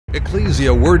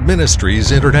Ecclesia Word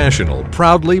Ministries International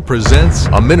proudly presents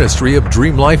a ministry of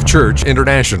Dream Life Church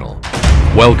International.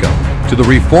 Welcome to the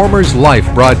Reformer's Life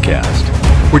broadcast,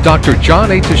 where Dr. John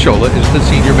A. Teshola is the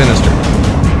senior minister.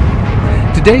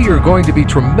 Today you're going to be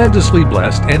tremendously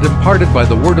blessed and imparted by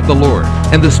the Word of the Lord,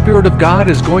 and the Spirit of God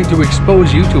is going to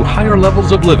expose you to higher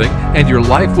levels of living, and your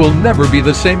life will never be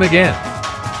the same again.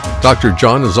 Dr.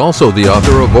 John is also the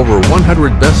author of over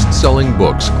 100 best-selling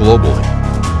books globally.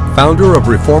 Founder of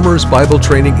Reformers Bible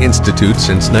Training Institute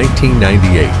since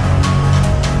 1998.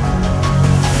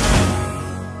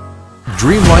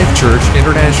 Dream Life Church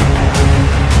International.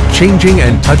 Changing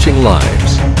and touching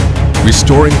lives.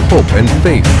 Restoring hope and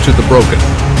faith to the broken.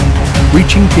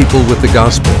 Reaching people with the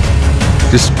gospel.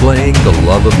 Displaying the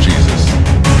love of Jesus.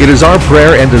 It is our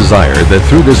prayer and desire that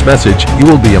through this message you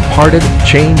will be imparted,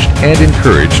 changed, and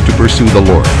encouraged to pursue the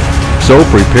Lord. So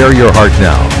prepare your heart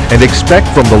now and expect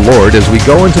from the Lord as we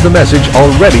go into the message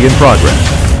already in progress.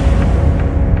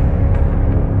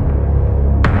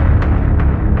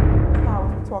 The power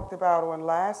we talked about on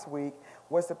last week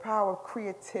was the power of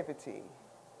creativity.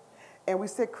 And we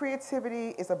said creativity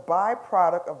is a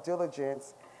byproduct of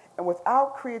diligence. And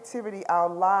without creativity,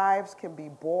 our lives can be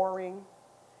boring,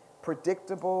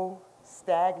 predictable,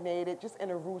 stagnated, just in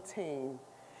a routine.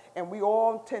 And we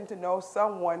all tend to know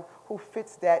someone who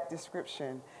fits that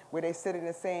description, where they sit in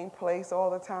the same place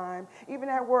all the time. Even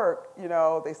at work, you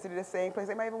know, they sit in the same place.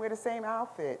 They might even wear the same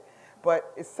outfit.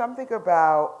 But it's something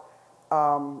about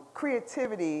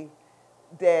creativity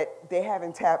that they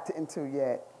haven't tapped into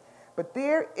yet. But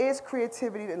there is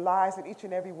creativity that lies in each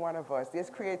and every one of us. There's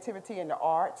creativity in the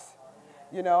arts,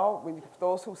 you know,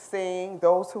 those who sing,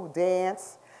 those who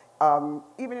dance.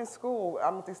 Even in school, I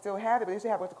don't know if they still have it, but they used to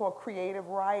have what's called creative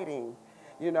writing,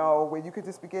 you know, where you could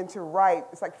just begin to write.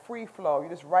 It's like free flow. You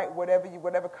just write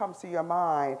whatever comes to your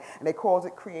mind, and they call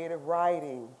it creative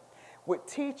writing. With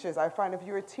teachers, I find if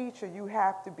you're a teacher, you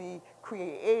have to be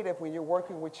creative when you're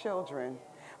working with children,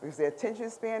 because their attention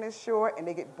span is short and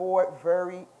they get bored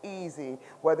very easy.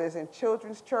 Whether it's in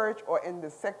children's church or in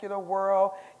the secular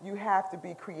world, you have to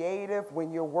be creative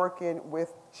when you're working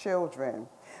with children.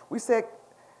 We said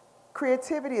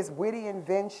creativity is witty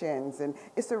inventions, and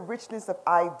it's a richness of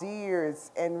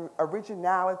ideas and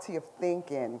originality of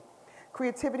thinking.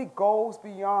 Creativity goes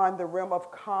beyond the realm of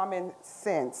common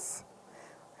sense.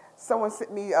 Someone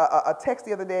sent me a text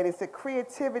the other day and it said,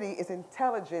 creativity is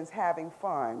intelligence having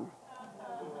fun.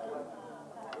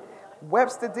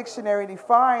 Webster Dictionary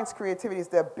defines creativity as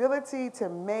the ability to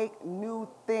make new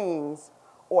things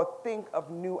or think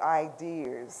of new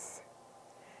ideas.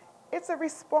 It's a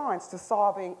response to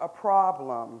solving a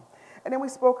problem. And then we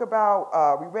spoke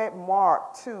about, we read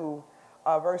Mark 2,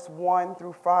 verse 1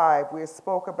 through 5, where it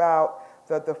spoke about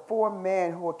the four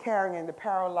men who were carrying the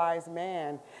paralyzed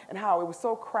man and how it was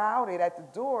so crowded at the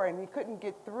door and he couldn't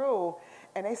get through.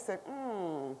 And they said,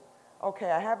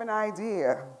 okay, I have an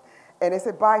idea. And they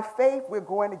said, by faith, we're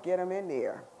going to get him in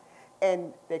there.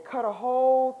 And they cut a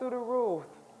hole through the roof,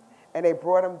 and they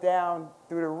brought him down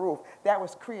through the roof. That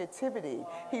was creativity.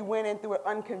 He went in through an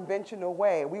unconventional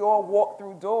way. We all walk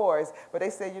through doors, but they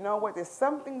said, you know what, there's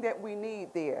something that we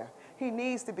need there. He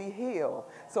needs to be healed.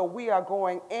 So we are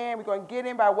going in, we're going to get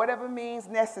in by whatever means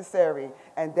necessary.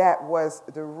 And that was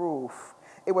the roof.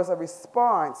 It was a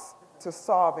response to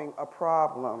solving a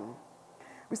problem.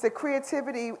 We said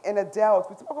creativity in adults.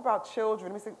 We spoke about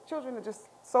children. We said children are just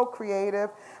so creative.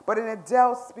 But in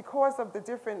adults, because of the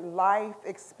different life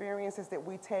experiences that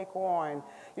we take on,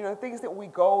 you know, the things that we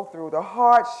go through, the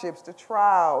hardships, the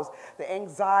trials, the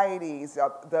anxieties,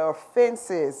 the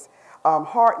offenses,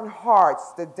 hardened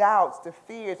hearts, the doubts, the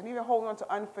fears, and even holding on to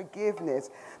unforgiveness.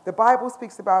 The Bible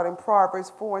speaks about in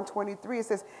Proverbs 4:23, it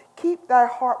says, keep thy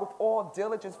heart with all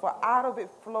diligence, for out of it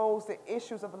flows the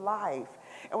issues of life.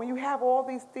 And when you have all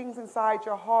these things inside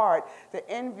your heart, the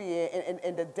envy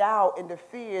and the doubt and the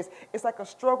fears, it's like a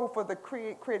struggle for the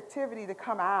creativity to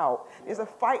come out. There's a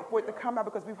fight for it to come out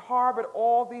because we've harbored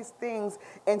all these things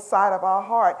inside of our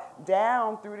heart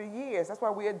down through the years. That's why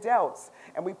we're adults.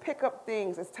 And we pick up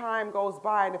things as time goes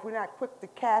by. And if we're not quick to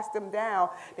cast them down,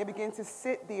 they begin to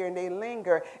sit there and they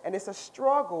linger. And it's a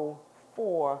struggle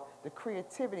for the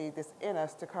creativity that's in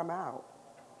us to come out.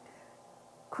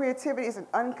 Creativity is an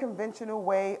unconventional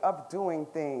way of doing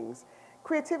things.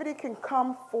 Creativity can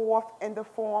come forth in the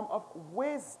form of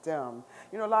wisdom.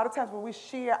 You know, a lot of times when we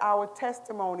share our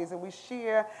testimonies and we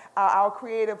share our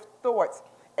creative thoughts,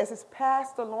 as it's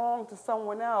passed along to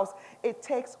someone else, it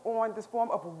takes on this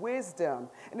form of wisdom,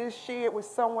 and then it's shared with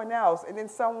someone else, and then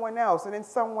someone else, and then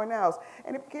someone else,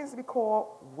 and it begins to be called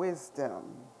wisdom.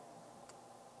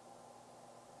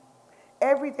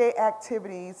 Everyday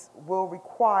activities will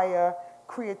require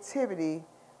creativity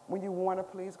when you want to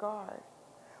please God.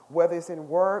 Whether it's in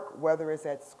work, whether it's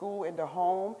at school, in the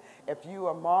home, if you're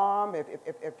a mom,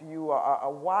 if you are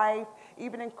a wife,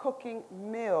 even in cooking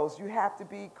meals, you have to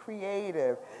be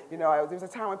creative. You know, there was a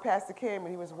time when Pastor came and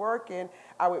he was working,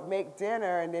 I would make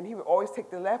dinner and then he would always take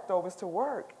the leftovers to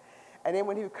work. And then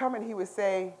when he would come in, he would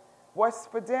say, "What's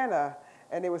for dinner?"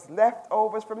 And it was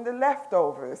leftovers from the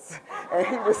leftovers. And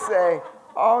he would say,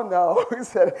 "Oh no," he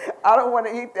said, "I don't want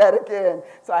to eat that again."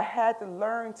 So I had to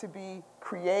learn to be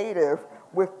creative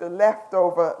with the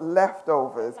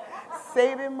leftovers.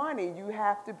 Saving money, you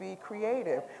have to be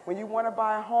creative. When you want to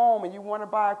buy a home and you want to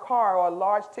buy a car or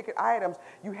large ticket items,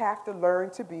 you have to learn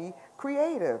to be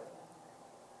creative.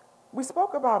 We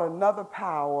spoke about another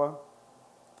power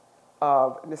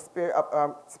of the spirit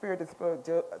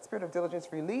of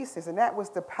diligence releases, and that was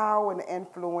the power and the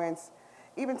influence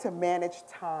even to manage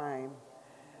time.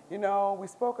 You know, we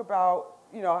spoke about,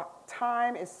 you know,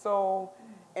 time is so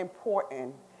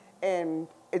important, and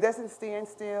it doesn't stand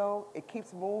still. It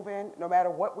keeps moving. No matter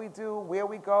what we do, where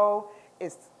we go,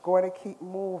 it's going to keep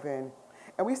moving.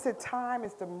 And we said time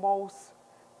is the most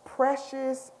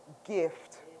precious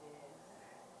gift,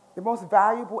 the most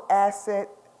valuable asset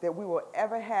that we will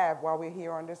ever have while we're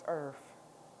here on this earth.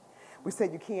 We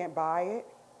said you can't buy it,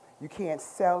 you can't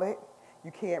sell it,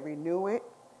 you can't renew it,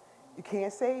 you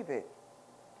can't save it.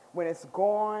 When it's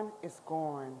gone, it's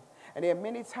gone. And there are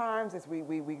many times as we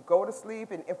go to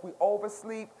sleep, and if we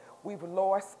oversleep, we've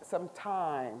lost some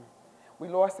time. We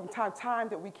lost some time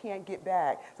that we can't get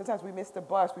back. Sometimes we miss the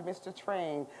bus, we miss the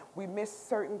train, we miss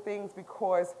certain things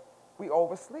because we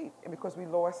oversleep and because we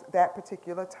lost that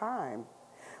particular time.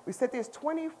 We said there's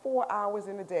 24 hours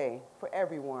in a day for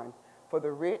everyone, for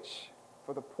the rich,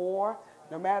 for the poor.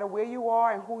 No matter where you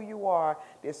are and who you are,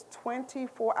 there's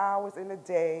 24 hours in a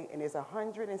day, and there's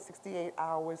 168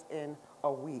 hours in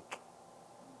a week.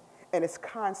 And it's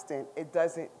constant. It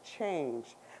doesn't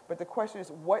change. But the question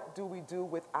is, what do we do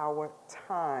with our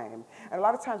time? And a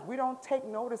lot of times we don't take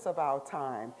notice of our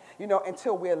time, you know,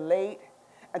 until we're late,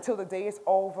 until the day is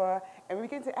over, and we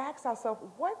begin to ask ourselves,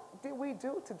 what did we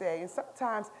do today? And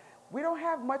sometimes we don't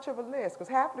have much of a list, because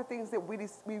half of the things that we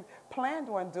planned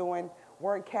on doing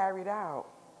weren't carried out.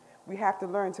 We have to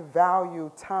learn to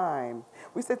value time.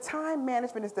 We said time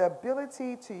management is the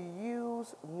ability to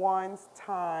use one's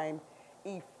time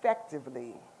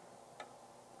effectively.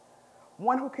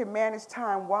 One who can manage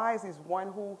time wisely is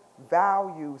one who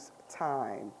values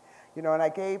time. You know, and I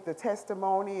gave the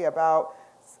testimony about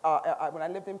when I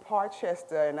lived in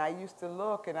Parchester, and I used to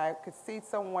look and I could see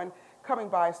someone coming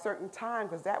by a certain time,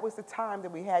 because that was the time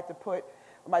that we had to put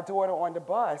my daughter on the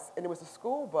bus, and it was a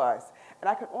school bus. And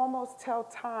I could almost tell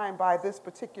time by this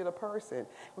particular person.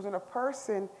 Because when a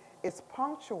person is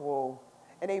punctual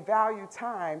and they value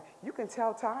time, you can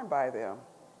tell time by them.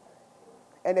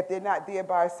 And if they're not there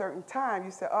by a certain time,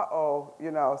 you say, uh-oh,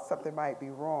 you know, something might be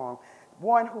wrong.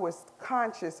 One who is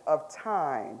conscious of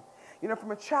time. You know,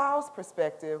 from a child's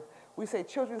perspective, we say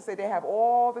children say they have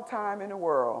all the time in the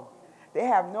world. They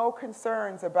have no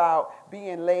concerns about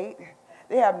being late.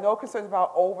 They have no concerns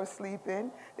about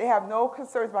oversleeping. They have no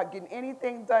concerns about getting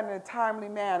anything done in a timely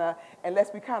manner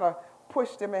unless we kind of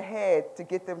push them ahead to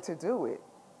get them to do it.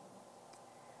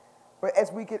 But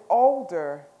as we get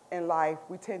older in life,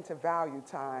 we tend to value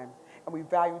time, and we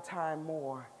value time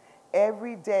more.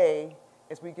 Every day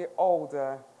as we get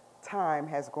older, time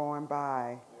has gone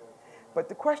by. But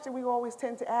the question we always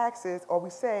tend to ask is, or we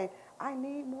say, I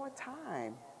need more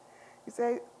time. You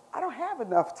say, I don't have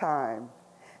enough time.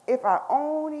 If I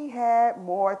only had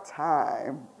more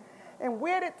time. And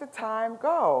where did the time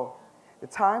go? The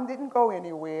time didn't go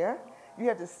anywhere. You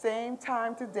have the same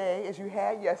time today as you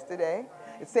had yesterday,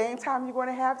 the same time you're going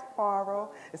to have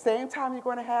tomorrow, the same time you're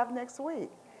going to have next week.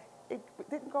 It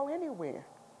didn't go anywhere.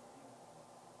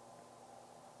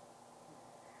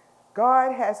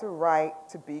 God has a right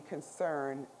to be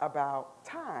concerned about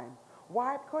time.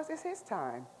 Why? Because it's his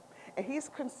time. And he's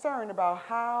concerned about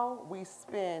how we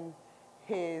spend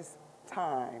his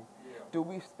time. Yeah. Do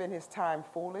we spend his time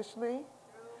foolishly?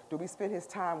 Do we spend his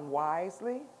time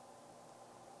wisely?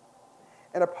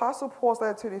 In Apostle Paul's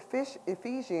letter to the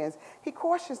Ephesians, he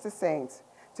cautions the saints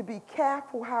to be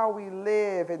careful how we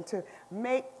live and to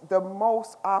make the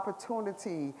most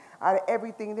opportunity out of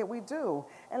everything that we do.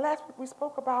 And last week we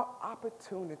spoke about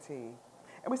opportunity.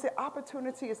 And we said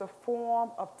opportunity is a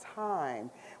form of time.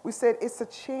 We said it's a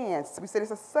chance. We said it's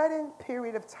a sudden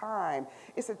period of time.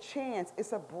 It's a chance.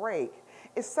 It's a break.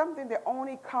 It's something that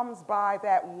only comes by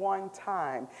that one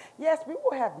time. Yes, we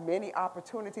will have many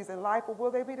opportunities in life, but will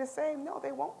they be the same? No,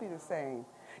 they won't be the same.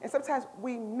 And sometimes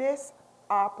we miss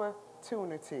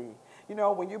opportunity. You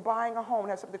know, when you're buying a home, they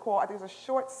have something called, I think it's a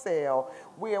short sale,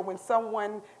 where when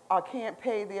someone can't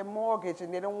pay their mortgage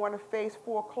and they don't want to face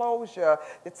foreclosure,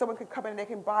 that someone can come in and they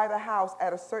can buy the house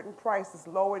at a certain price that's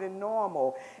lower than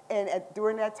normal. And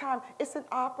during that time, it's an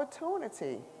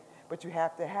opportunity. But you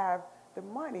have to have the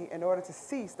money in order to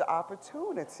seize the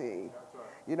opportunity.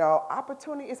 You know,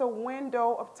 opportunity is a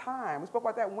window of time. We spoke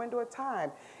about that window of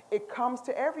time. It comes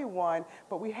to everyone,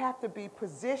 but we have to be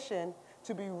positioned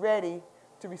to be ready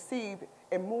to receive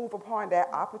and move upon that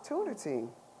opportunity.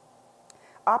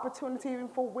 Opportunity even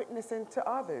for witnessing to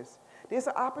others. There's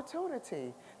an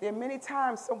opportunity. There are many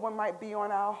times someone might be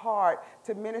on our heart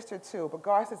to minister to, but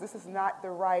God says this is not the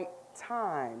right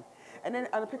time. And then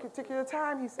at a particular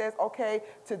time, he says, okay,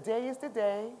 today is the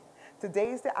day.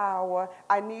 Today is the hour.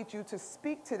 I need you to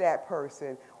speak to that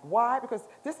person. Why? Because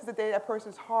this is the day that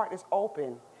person's heart is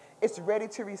open. It's ready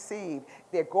to receive.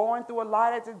 They're going through a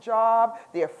lot at the job.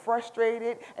 They're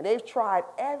frustrated, and they've tried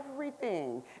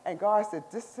everything. And God said,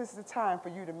 this is the time for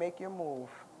you to make your move.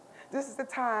 This is the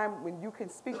time when you can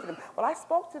speak to them. Well, I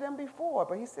spoke to them before,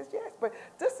 but he says, yes, but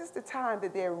this is the time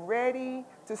that they're ready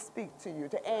to speak to you,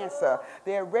 to answer.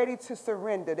 They're ready to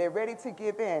surrender. They're ready to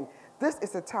give in. This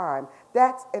is the time.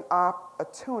 That's an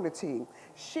opportunity.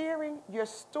 Sharing your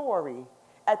story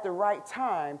at the right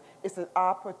time is an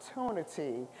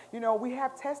opportunity. You know, we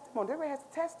have testimony. Everybody has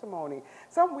a testimony.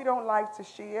 Some we don't like to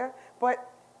share, but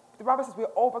the Bible says we're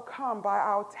overcome by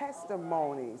our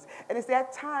testimonies. And it's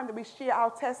that time that we share our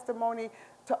testimony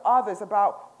to others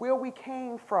about where we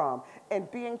came from and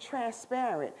being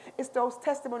transparent. It's those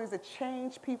testimonies that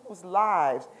change people's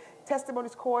lives.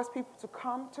 Testimonies cause people to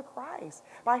come to Christ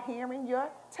by hearing your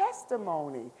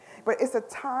testimony. But it's a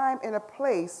time and a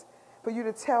place for you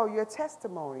to tell your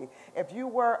testimony. If you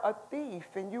were a thief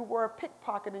and you were a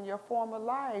pickpocket in your former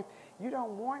life, you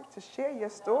don't want to share your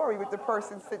story with the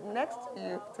person sitting next to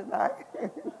you tonight.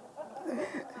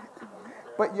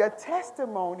 But your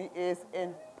testimony is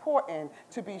important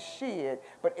to be shared,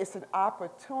 but it's an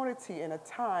opportunity and a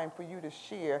time for you to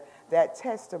share that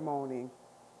testimony.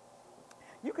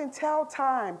 You can tell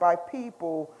time by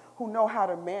people who know how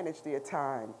to manage their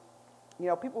time. You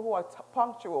know, people who are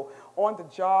punctual on the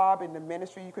job, in the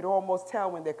ministry, you could almost tell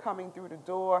when they're coming through the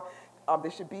door, they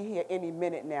should be here any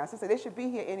minute now. So they should be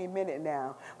here any minute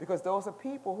now, because those are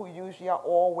people who usually are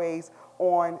always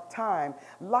on time.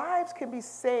 Lives can be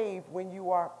saved when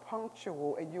you are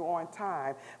punctual and you're on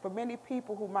time. For many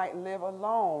people who might live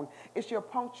alone, it's your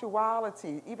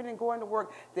punctuality, even in going to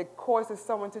work, that causes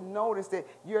someone to notice that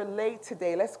you're late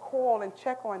today. Let's call and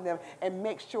check on them and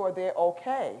make sure they're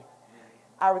okay.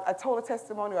 I told a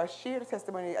testimony, or I shared a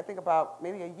testimony, I think about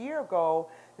maybe a year ago,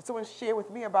 that someone shared with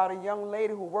me about a young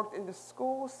lady who worked in the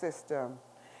school system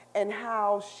and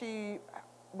how she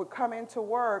would come into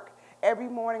work every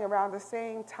morning around the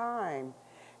same time.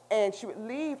 And she would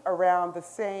leave around the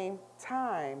same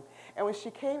time. And when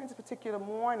she came into a particular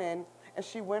morning and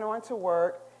she went on to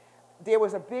work, there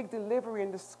was a big delivery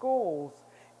in the schools.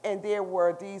 And there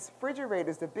were these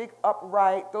refrigerators, the big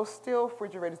upright, those steel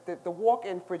refrigerators, the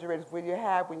walk-in refrigerators where you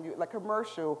have when you, like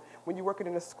commercial, when you're working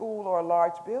in a school or a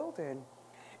large building.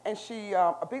 And she,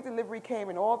 a big delivery came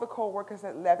and all the co-workers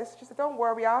had left. She said, don't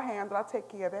worry, I'll handle it, I'll take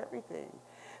care of everything.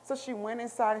 So she went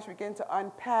inside and she began to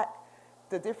unpack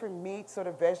the different meats or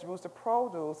the vegetables, the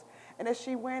produce. And as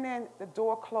she went in, the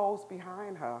door closed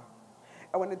behind her.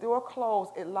 And when the door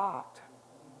closed, it locked.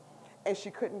 And she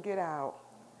couldn't get out.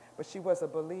 But she was a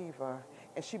believer,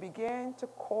 and she began to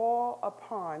call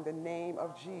upon the name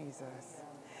of Jesus.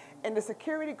 And the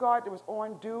security guard that was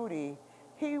on duty,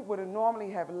 he would have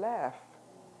normally have left,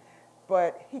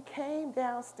 but he came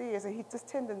downstairs, and he just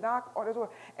tended to knock on the door,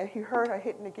 and he heard her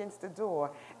hitting against the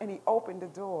door, and he opened the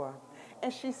door.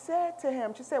 And she said to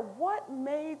him, she said, what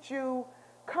made you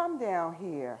come down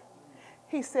here?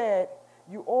 He said,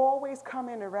 you always come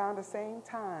in around the same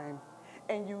time,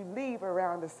 and you leave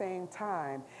around the same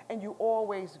time, and you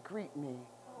always greet me.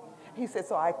 He said,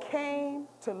 so I came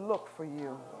to look for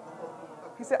you.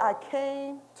 He said, I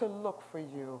came to look for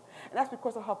you. And that's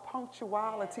because of her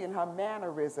punctuality and her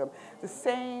mannerism, the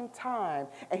same time.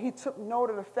 And he took note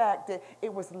of the fact that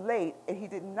it was late, and he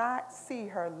did not see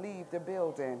her leave the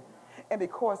building. And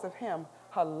because of him,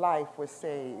 her life was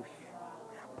saved.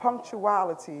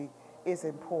 Punctuality is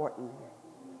important.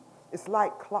 It's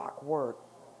like clockwork.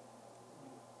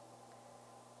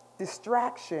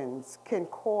 Distractions can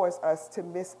cause us to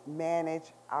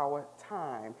mismanage our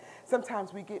time.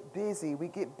 Sometimes we get busy. We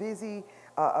get busy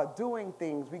doing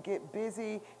things. We get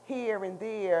busy here and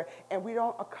there, and we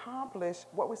don't accomplish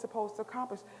what we're supposed to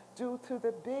accomplish due to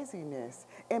the busyness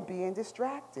and being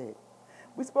distracted.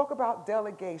 We spoke about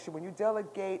delegation, when you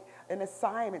delegate an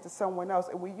assignment to someone else,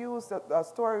 and we used the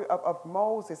story of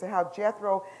Moses and how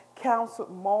Jethro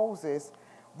counseled Moses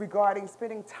regarding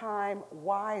spending time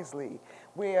wisely,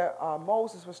 where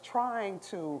Moses was trying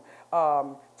to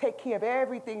take care of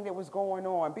everything that was going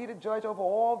on, be the judge over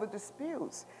all the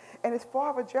disputes. And his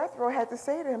father Jethro had to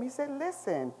say to him, he said,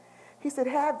 listen, he said,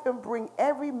 have them bring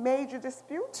every major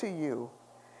dispute to you,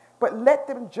 but let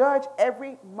them judge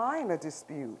every minor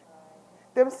dispute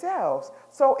themselves.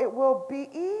 So it will be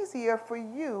easier for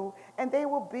you, and they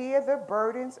will bear the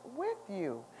burdens with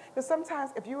you. Because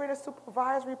sometimes if you're in a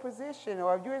supervisory position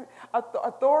or if you're in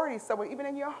authority somewhere, even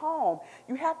in your home,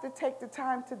 you have to take the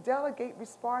time to delegate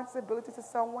responsibility to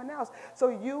someone else so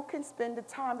you can spend the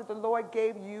time that the Lord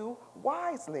gave you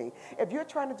wisely. If you're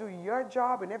trying to do your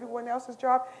job and everyone else's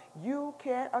job, you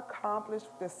can't accomplish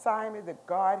the assignment that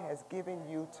God has given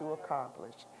you to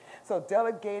accomplish. So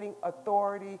delegating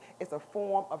authority is a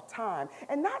form of time,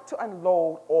 and not to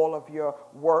unload all of your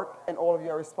work and all of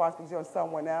your responsibilities on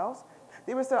someone else.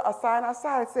 There was a sign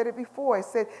outside, I said it before, it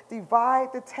said divide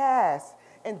the task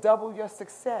and double your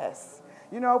success.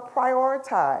 You know,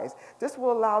 prioritize. This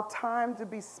will allow time to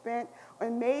be spent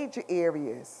in major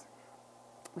areas.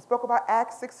 We spoke about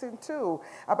Acts 6 and 2,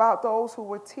 about those who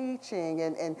were teaching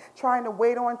and trying to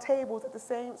wait on tables at the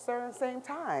same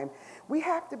time. We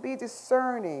have to be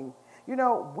discerning. You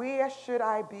know, where should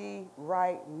I be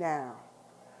right now?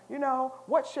 You know,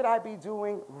 what should I be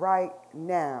doing right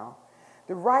now?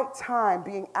 The right time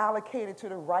being allocated to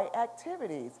the right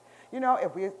activities. You know,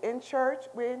 if we're in church,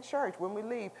 we're in church. When we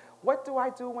leave, what do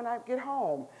I do when I get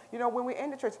home? You know, when we're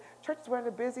in the church, church is one of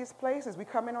the busiest places. We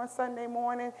come in on Sunday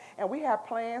morning, and we have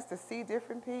plans to see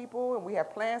different people, and we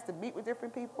have plans to meet with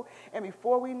different people. And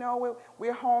before we know it,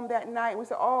 we're home that night, and we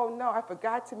say, oh, no, I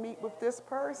forgot to meet with this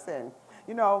person.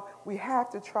 You know, we have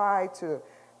to try to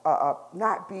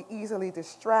not be easily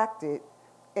distracted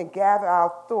and gather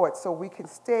our thoughts so we can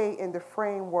stay in the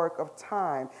framework of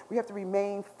time. We have to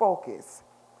remain focused.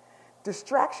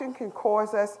 Distraction can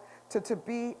cause us to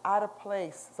be out of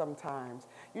place sometimes.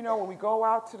 You know, when we go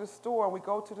out to the store, we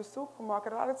go to the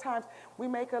supermarket, a lot of times we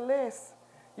make a list,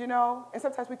 you know, and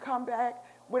sometimes we come back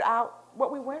without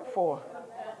what we went for.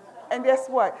 And guess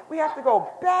what? We have to go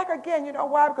back again. You know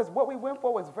why? Because what we went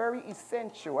for was very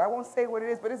essential. I won't say what it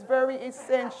is, but it's very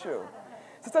essential.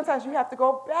 So sometimes you have to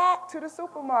go back to the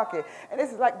supermarket, and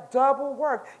this is like double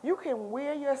work. You can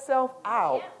wear yourself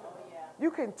out. You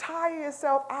can tire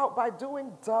yourself out by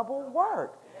doing double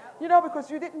work. You know, because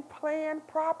you didn't plan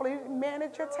properly, you didn't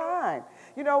manage your time.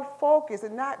 You know, focus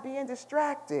and not being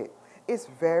distracted is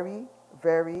very,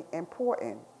 very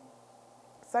important.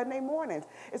 Sunday mornings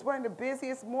is one of the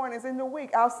busiest mornings in the week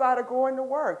outside of going to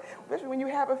work, especially when you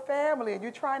have a family and you're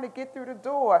trying to get through the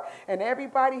door and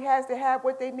everybody has to have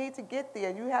what they need to get there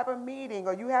and you have a meeting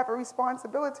or you have a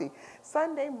responsibility.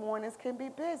 Sunday mornings can be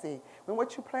busy. When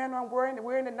what you plan on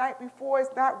wearing the night before is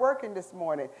not working this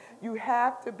morning, you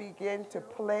have to begin to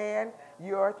plan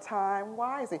your time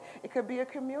wisely. It could be a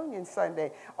communion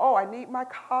Sunday. Oh, I need my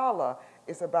collar.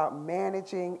 It's about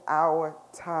managing our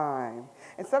time.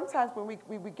 And sometimes when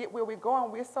we get where we're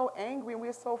going, we're so angry and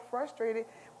we're so frustrated.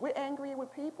 We're angry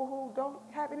with people who don't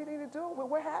have anything to do with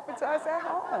what happened to us at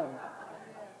home.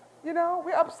 You know,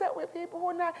 we're upset with people who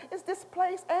are not. It's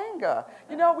displaced anger.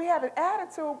 You know, we have an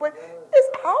attitude, but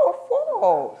it's our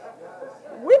fault.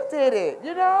 We did it,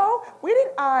 you know. We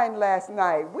didn't iron last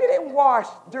night. We didn't wash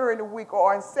during the week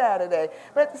or on Saturday.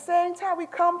 But at the same time, we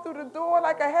come through the door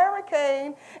like a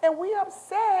hurricane, and we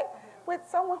upset with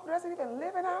someone who doesn't even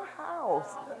live in our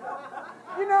house.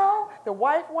 You know, the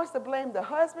wife wants to blame the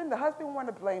husband wants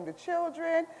to blame the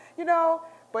children, you know.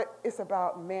 But it's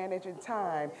about managing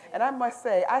time. And I must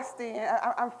say,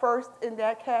 I'm first in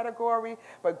that category,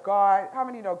 but God, how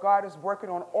many know God is working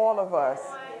on all of us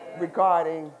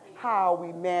regarding how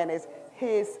we manage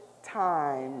his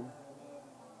time.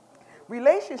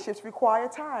 Relationships require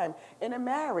time. In a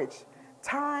marriage,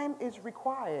 time is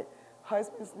required.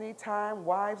 Husbands need time,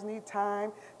 wives need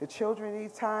time, the children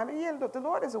need time. And yeah, look, the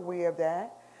Lord is aware of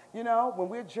that. You know, when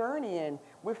we're journeying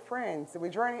with friends, and we're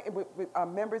journeying with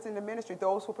members in the ministry,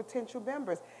 those who are potential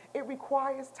members, it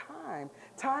requires time.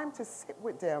 Time to sit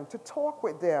with them, to talk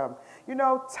with them. You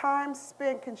know, time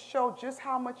spent can show just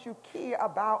how much you care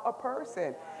about a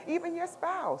person, even your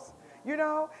spouse. You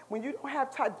know, when you don't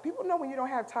have time, people know when you don't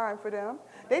have time for them.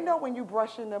 They know when you're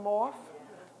brushing them off.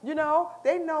 You know,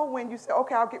 they know when you say,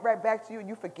 okay, I'll get right back to you, and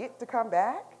you forget to come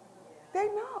back. They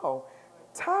know.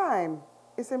 Time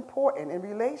is important in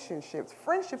relationships.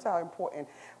 Friendships are important.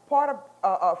 Part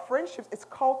of friendships is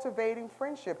cultivating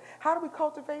friendship. How do we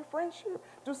cultivate friendship?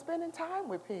 Through spending time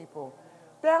with people.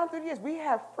 Down through the years, we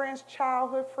have friends,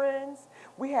 childhood friends.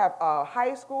 We have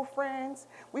high school friends.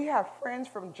 We have friends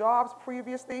from jobs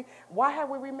previously. Why have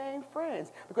we remained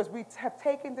friends? Because we have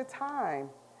taken the time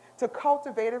to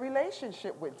cultivate a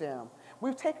relationship with them.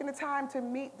 We've taken the time to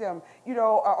meet them,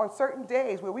 on certain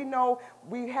days where we know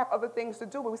we have other things to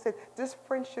do, but we said, this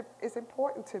friendship is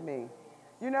important to me,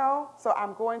 So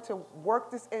I'm going to work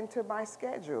this into my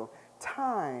schedule.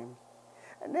 Time.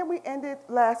 And then we ended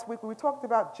last week, we talked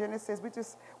about Genesis. We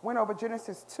just went over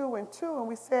Genesis 2:2, and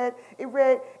we said, it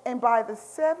read, and by the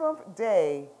seventh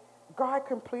day, God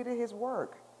completed his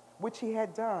work, which he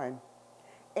had done,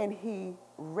 and he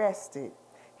rested.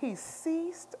 He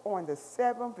ceased on the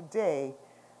seventh day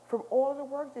from all the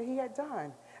work that he had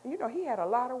done. And he had a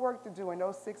lot of work to do in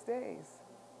those 6 days.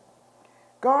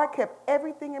 God kept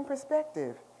everything in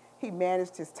perspective. He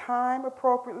managed his time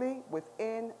appropriately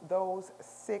within those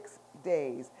 6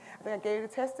 days. I think I gave the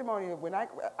testimony of when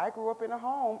I grew up in a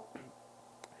home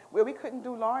where we couldn't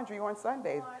do laundry on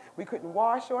Sundays. We couldn't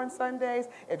wash on Sundays.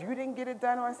 If you didn't get it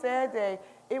done on Saturday,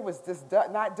 it was just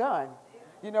not done.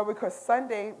 Because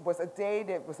Sunday was a day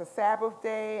that was a Sabbath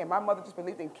day, and my mother just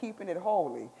believed in keeping it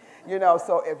holy.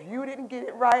 So if you didn't get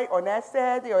it right on that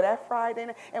Saturday or that Friday,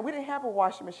 and we didn't have a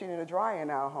washing machine and a dryer in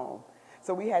our home,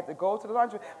 so we had to go to the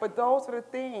laundry. But those are the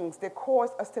things that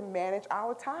caused us to manage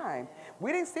our time.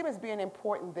 We didn't see them as being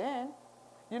important then,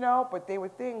 but they were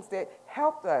things that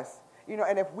helped us,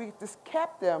 and if we just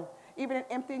kept them, even in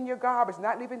emptying your garbage,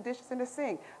 not leaving dishes in the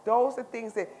sink, those are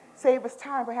things that save us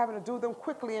time for having to do them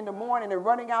quickly in the morning and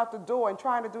running out the door and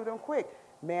trying to do them quick.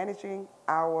 Managing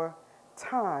our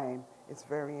time is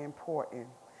very important.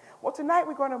 Well, tonight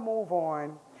we're going to move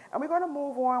on, and we're going to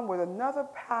move on with another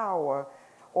power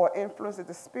or influence that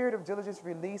the spirit of diligence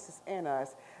releases in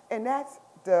us, and that's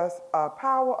the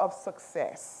power of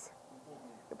success.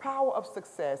 The power of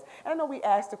success. And I know we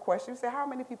asked the question, we say, how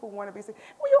many people want to be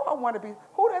successful? We all want to be.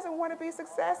 Who doesn't want to be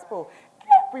successful?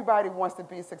 Everybody wants to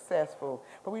be successful.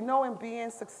 But we know in being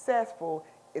successful,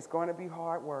 it's going to be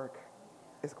hard work.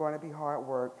 It's going to be hard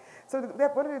work. So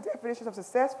one of the definitions of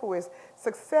successful is,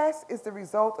 success is the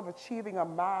result of achieving a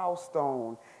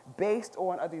milestone based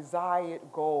on a desired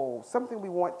goal, something we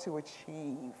want to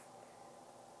achieve.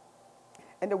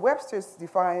 And the Webster's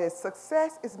define it as,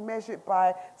 success is measured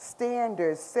by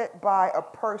standards set by a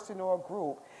person or a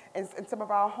group. And in some of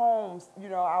our homes,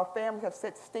 our families have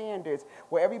set standards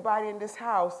where everybody in this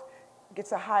house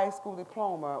gets a high school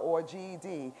diploma or a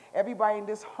GED. Everybody in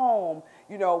this home,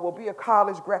 will be a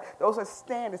college grad. Those are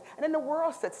standards. And then the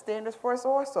world sets standards for us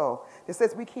also. It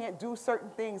says we can't do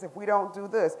certain things if we don't do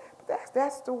this. But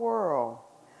that's the world.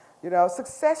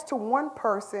 Success to one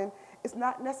person is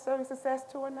not necessarily success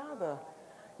to another.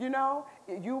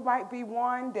 You might be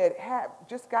one that had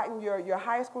just gotten your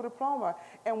high school diploma,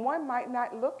 and one might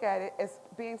not look at it as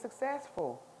being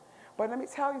successful. But let me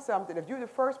tell you something. If you're the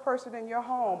first person in your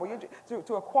home or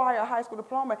to acquire a high school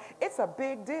diploma, it's a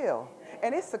big deal,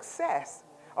 and it's success.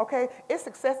 Okay? It's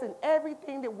success in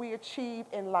everything that we achieve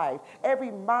in life. Every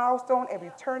milestone,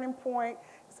 every turning point,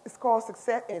 it's called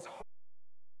success. And it's hard.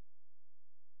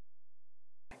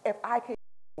 If I can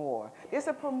more. It's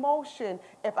a promotion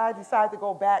if I decide to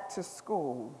go back to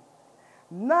school.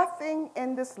 Nothing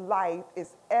in this life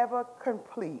is ever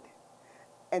complete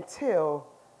until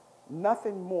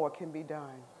nothing more can be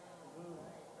done.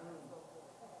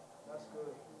 That's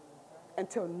good.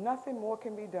 Until nothing more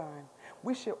can be done.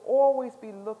 We should always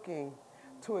be looking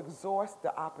to exhaust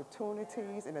the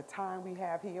opportunities and the time we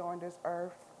have here on this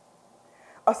earth.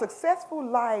 A successful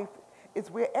life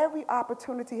is where every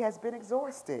opportunity has been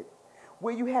exhausted,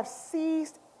 where you have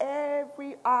seized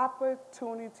every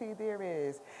opportunity there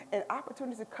is. And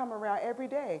opportunities come around every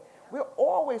day. We're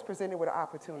always presented with an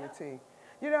opportunity.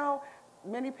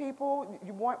 Many people,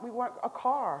 we want a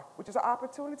car, which is an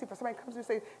opportunity for somebody to come to you and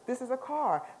say, this is a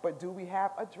car, but do we have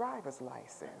a driver's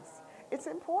license? It's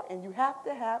important. You have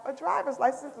to have a driver's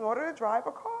license in order to drive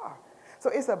a car. So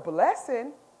it's a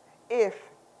blessing if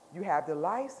you have the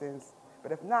license.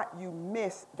 But if not, you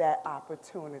miss that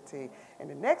opportunity. And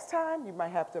the next time, you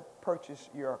might have to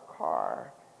purchase your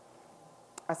car.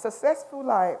 A successful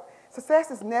life,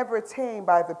 success is never attained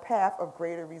by the path of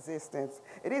greater resistance.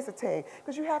 It is attained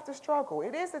because you have to struggle.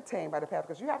 It is attained by the path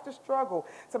because you have to struggle.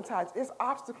 Sometimes there's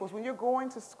obstacles when you're going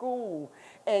to school,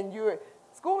 and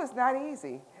school is not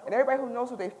easy. And everybody who knows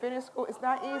when they finish school, it's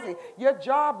not easy. Your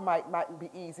job might be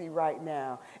easy right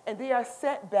now. And there are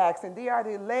setbacks, and there are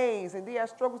delays, and there are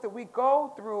struggles that we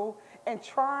go through in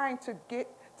trying to get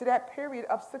to that period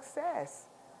of success.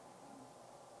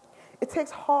 It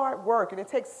takes hard work and it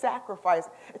takes sacrifice.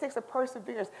 It takes a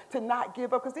perseverance to not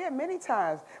give up. Because there are many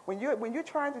times when you're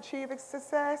trying to achieve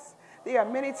success, there are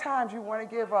many times you want to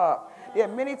give up. There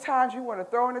are many times you want to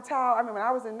throw in the towel. I mean, when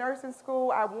I was in nursing school,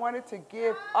 I wanted to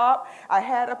give up. I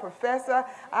had a professor,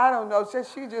 I don't know,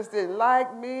 she just didn't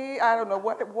like me. I don't know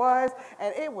what it was.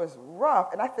 And it was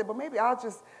rough. And I said, well, maybe I'll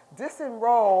just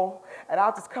disenroll and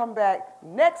I'll just come back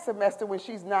next semester when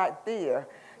she's not there.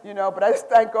 You know, but I just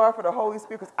thank God for the Holy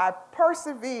Spirit because I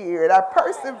persevered,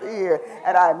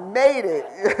 and I made it.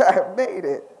 I made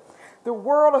it. The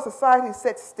world or society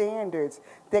sets standards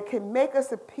that can make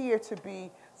us appear to be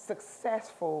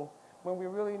successful when we're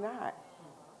really not.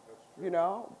 You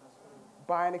know,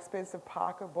 buying expensive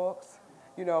pocketbooks,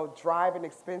 you know, driving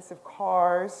expensive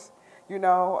cars, you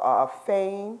know,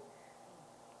 fame.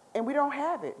 And we don't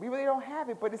have it. We really don't have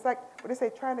it. But it's like what they say,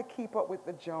 trying to keep up with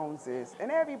the Joneses. And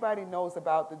everybody knows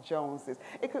about the Joneses.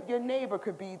 Your neighbor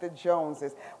could be the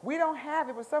Joneses. We don't have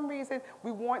it. For some reason,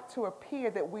 we want to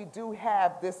appear that we do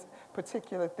have this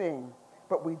particular thing,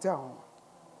 but we don't.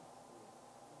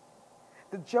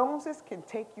 The Joneses can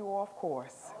take you off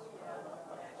course.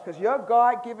 Because your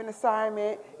God-given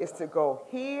assignment is to go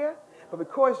here. But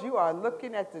because you are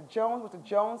looking at what the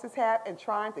Joneses have and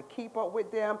trying to keep up with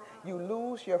them, you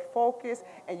lose your focus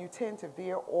and you tend to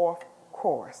veer off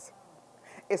course.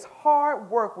 It's hard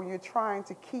work when you're trying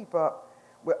to keep up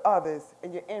with others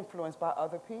and you're influenced by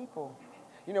other people.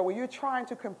 You know, when you're trying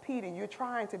to compete and you're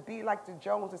trying to be like the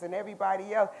Joneses and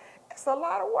everybody else, it's a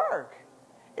lot of work.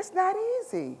 It's not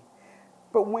easy.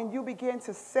 But when you begin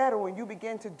to settle and you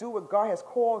begin to do what God has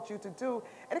called you to do,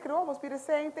 and it could almost be the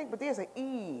same thing, but there's an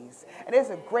ease and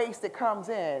there's a grace that comes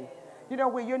in. You know,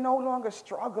 where you're no longer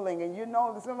struggling and you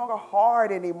know it's no longer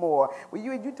hard anymore. Where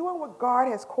you're doing what God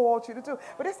has called you to do.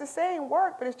 But it's the same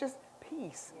work, but it's just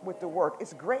peace with the work.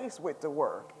 It's grace with the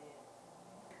work.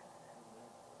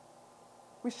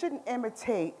 We shouldn't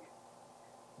imitate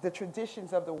the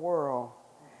traditions of the world.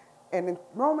 And in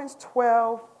Romans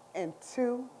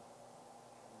 12:2,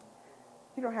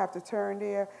 you don't have to turn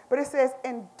there, but it says,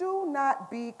 and do not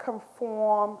be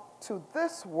conformed to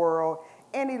this world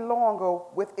any longer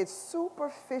with its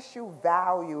superficial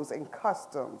values and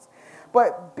customs,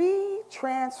 but be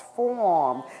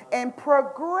transformed and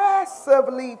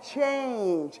progressively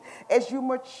change as you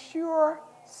mature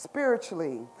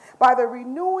spiritually by the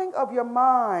renewing of your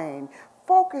mind,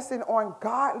 focusing on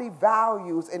godly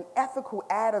values and ethical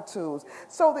attitudes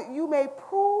so that you may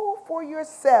prove for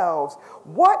yourselves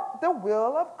what the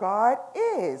will of God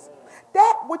is,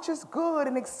 that which is good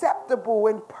and acceptable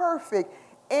and perfect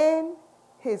in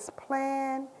his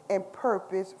plan and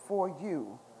purpose for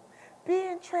you.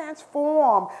 Being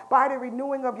transformed by the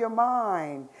renewing of your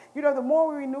mind. You know, the more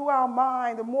we renew our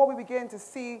mind, the more we begin to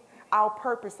see our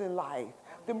purpose in life.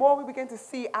 The more we begin to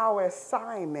see our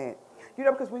assignment. You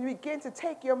know, because when you begin to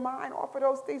take your mind off of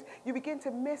those things, you begin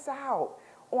to miss out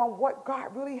on what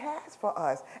God really has for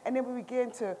us. And then we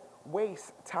begin to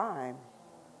waste time.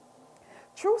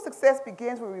 True success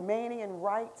begins with remaining in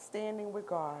right standing with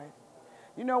God.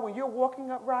 You know, when you're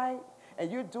walking upright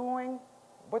and you're doing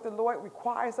what the Lord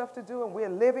requires us to do and we're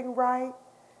living right,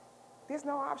 there's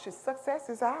no option. Success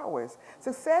is ours.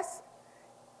 Success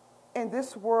in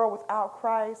this world without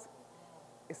Christ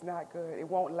is not good. It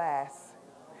won't last.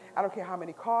 I don't care how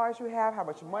many cars you have, how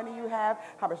much money you have,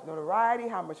 how much notoriety,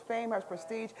 how much fame, how much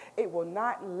prestige. It will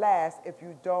not last if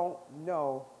you don't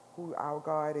know who our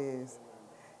God is.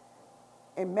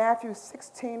 In Matthew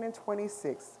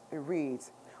 16:26, it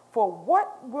reads, for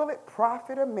what will it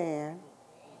profit a man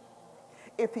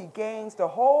if he gains the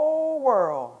whole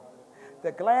world,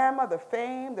 the glamour, the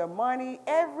fame, the money,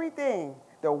 everything,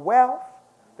 the wealth,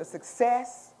 the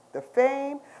success, the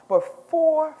fame, but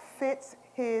forfeits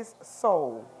his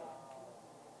soul?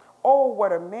 Oh,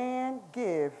 what a man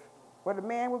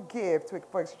will give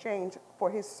for exchange for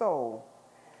his soul.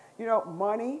 You know,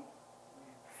 money,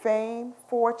 fame,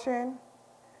 fortune,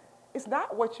 it's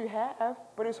not what you have,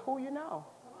 but it's who you know.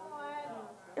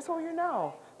 It's who you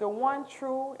know. The one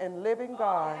true and living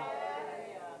God.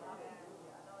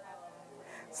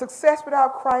 Success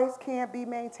without Christ can't be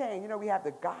maintained. You know, we have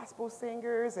the gospel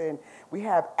singers and we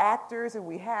have actors and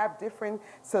we have different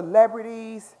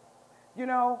celebrities, you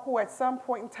know, who at some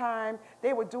point in time,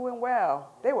 they were doing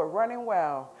well. They were running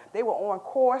well. They were on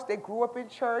course. They grew up in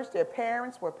church. Their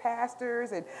parents were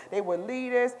pastors and they were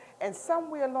leaders. And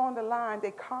somewhere along the line,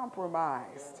 they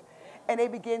compromised and they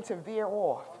began to veer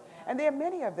off. And there are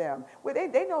many of them where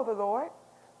they know the Lord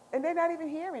and they're not even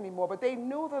here anymore, but they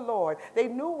knew the Lord. They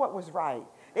knew what was right.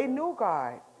 They knew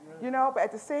God, you know, but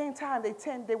at the same time,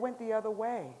 they went the other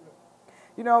way.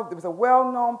 You know, there was a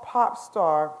well-known pop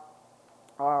star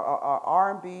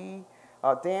R&B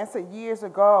dancer years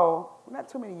ago, not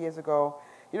too many years ago.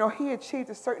 You know, he achieved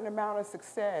a certain amount of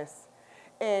success,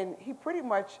 and he pretty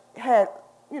much had,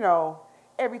 you know,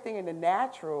 everything in the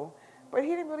natural, but he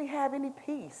didn't really have any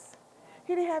peace.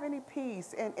 He didn't have any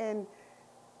peace, and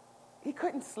he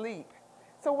couldn't sleep.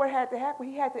 So what had to happen,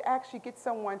 he had to actually get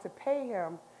someone to pay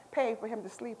for him to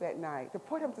sleep at night, to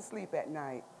put him to sleep at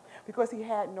night, because he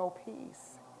had no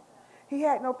peace. He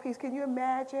had no peace. Can you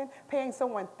imagine paying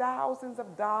someone thousands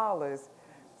of dollars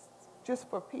just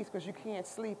for peace because you can't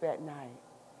sleep at night?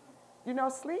 You know,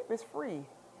 sleep is free.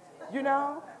 You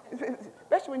know,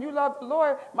 especially when you love the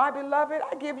Lord, my beloved,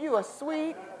 I give you a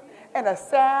sweet and a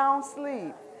sound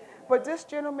sleep. But this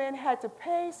gentleman had to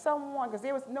pay someone because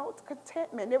there was no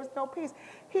contentment, there was no peace.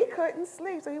 He couldn't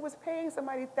sleep, so he was paying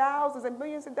somebody thousands and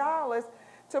millions of dollars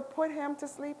to put him to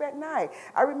sleep at night.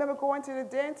 I remember going to the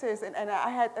dentist, and I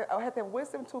had the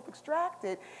wisdom tooth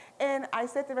extracted, and I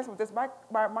said to the rest, does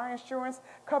my insurance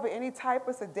cover any type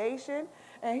of sedation?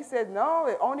 And he said, no,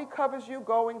 it only covers you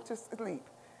going to sleep.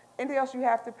 Anything else you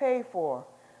have to pay for.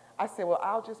 I said, well,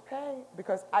 I'll just pay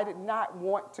because I did not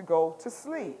want to go to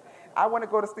sleep. I want to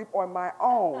go to sleep on my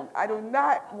own. I do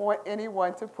not want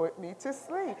anyone to put me to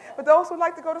sleep. But those who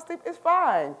like to go to sleep is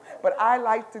fine. But I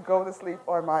like to go to sleep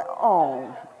on my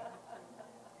own.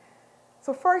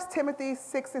 So 1 Timothy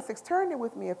 6:6, turn there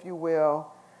with me if you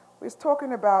will. We're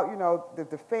talking about, you know,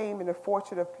 the fame and the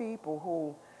fortune of people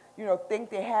who, you know, think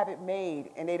they have it made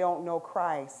and they don't know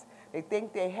Christ. They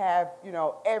think they have, you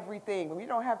know, everything. When you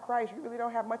don't have Christ, you really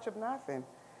don't have much of nothing.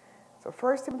 So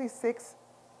 1 Timothy 6,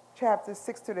 chapter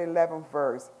 6 to the 11th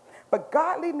verse. But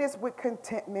godliness with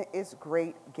contentment is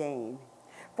great gain.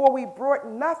 For we brought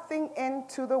nothing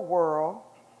into the world,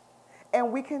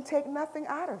 and we can take nothing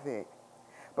out of it.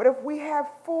 But if we have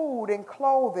food and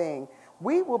clothing,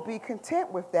 we will be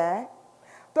content with that.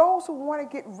 Those who want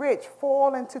to get rich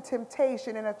fall into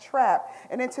temptation and a trap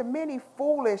and into many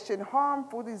foolish and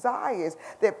harmful desires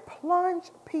that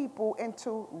plunge people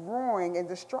into ruin and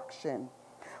destruction.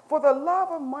 For the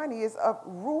love of money is a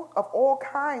root of all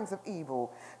kinds of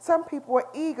evil. Some people are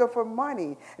eager for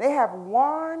money. They have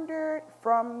wandered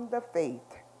from the faith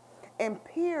and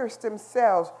pierced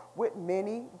themselves with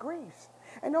many griefs.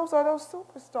 And those are those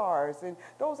superstars, and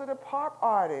those are the pop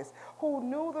artists who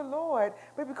knew the Lord,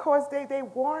 but because they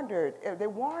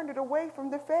wandered away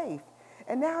from the faith.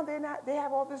 And now they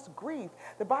have all this grief.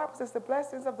 The Bible says the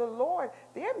blessings of the Lord,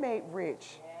 they're made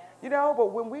rich. You know,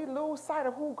 but when we lose sight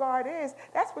of who God is,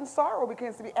 that's when sorrow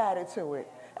begins to be added to it.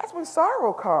 That's when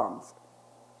sorrow comes.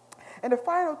 And the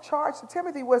final charge to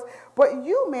Timothy was, but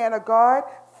you, man of God,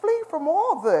 flee from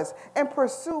all this and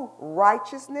pursue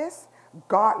righteousness,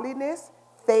 godliness,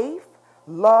 faith,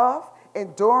 love,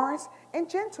 endurance, and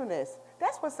gentleness.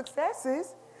 That's what success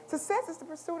is. Success is the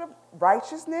pursuit of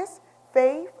righteousness,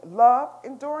 faith, love,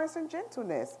 endurance, and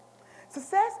gentleness.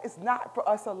 Success is not for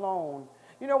us alone.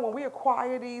 You know, when we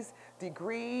acquire these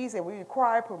degrees and we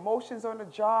acquire promotions on the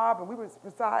job and we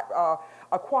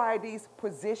acquire these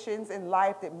positions in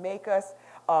life that make us,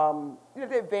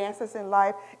 that advance us in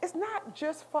life, it's not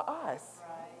just for us.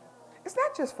 Right. It's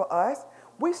not just for us.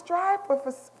 We strive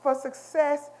for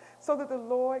success so that the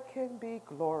Lord can be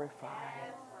glorified.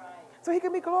 Yes, right. So he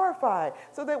can be glorified,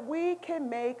 so that we can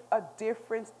make a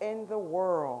difference in the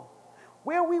world,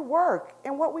 where we work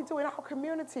and what we do in our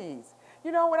communities.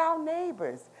 You know, with our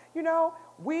neighbors. You know,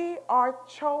 we are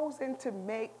chosen to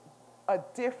make a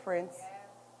difference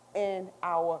in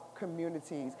our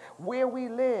communities, where we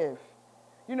live.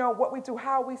 You know, what we do,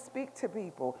 how we speak to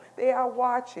people. They are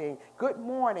watching. Good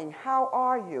morning. How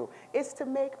are you? It's to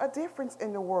make a difference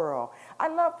in the world. I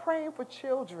love praying for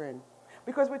children.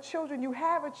 Because with children, you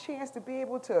have a chance to be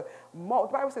able to mold.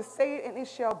 The Bible says, say it and it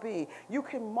shall be. You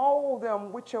can mold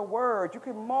them with your words. You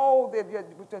can mold them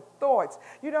with your thoughts.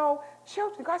 You know,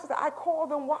 children, God says, I call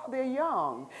them while they're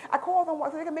young. I call them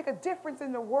so they can make a difference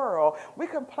in the world. We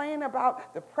complain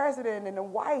about the president and the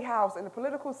White House and the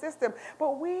political system,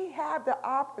 but we have the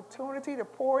opportunity to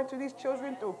pour into these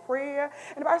children through prayer.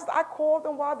 And the Bible says, I call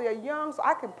them while they're young so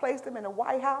I can place them in the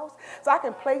White House, so I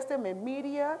can place them in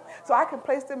media, so I can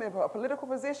place them in a political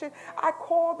position. I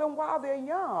call them while they're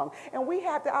young. And we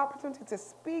have the opportunity to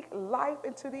speak life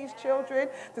into these children,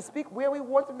 to speak where we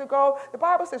want them to go. The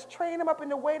Bible says train them up in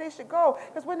the way they should go,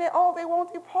 because when they're old, they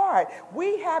won't depart.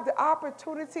 We have the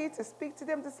opportunity to speak to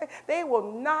them, to say they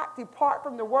will not depart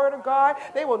from the word of God.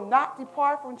 They will not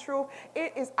depart from truth.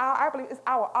 It is I believe it's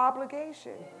our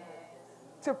obligation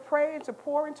to pray and to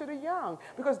pour into the young,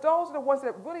 because those are the ones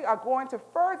that really are going to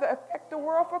further affect the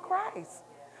world for Christ.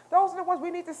 Those are the ones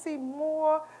we need to see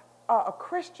more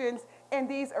Christians in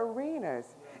these arenas.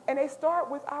 And they start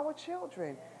with our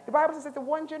children. The Bible says that the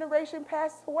one generation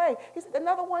passes away. He said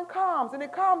another one comes, and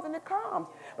it comes, and it comes.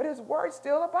 But his word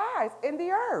still abides in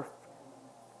the earth.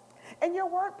 In your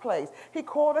workplace, he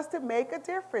called us to make a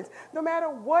difference. No matter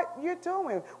what you're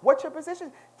doing, what your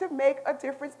position, to make a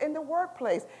difference in the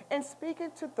workplace and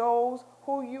speaking to those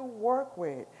who you work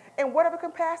with in whatever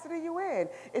capacity you're in.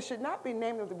 It should not be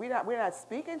named that we're not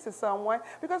speaking to someone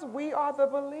because we are the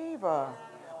believer.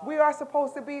 We are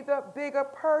supposed to be the bigger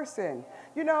person.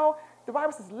 You know, the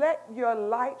Bible says, let your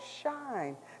light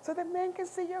shine so that men can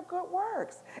see your good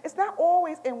works. It's not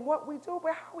always in what we do,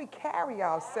 but how we carry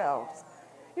ourselves.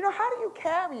 You know, how do you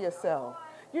carry yourself?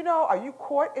 You know, are you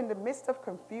caught in the midst of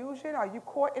confusion? Are you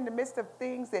caught in the midst of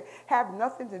things that have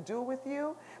nothing to do with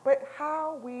you? But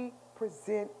how we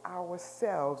present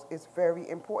ourselves is very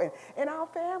important in our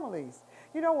families.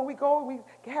 You know, when we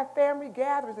have family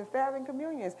gatherings and family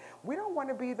communions, we don't want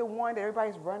to be the one that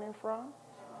everybody's running from.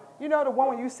 You know, the one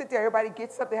when you sit there, everybody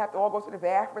gets up, they have to all go to the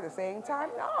bathroom at the same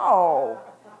time.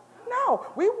 No,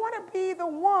 we want to be the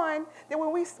one that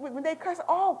when they cuss,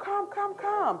 oh,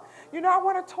 come. You know, I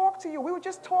want to talk to you. We were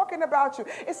just talking about you.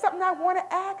 It's something I want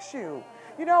to ask you.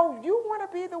 You know, you want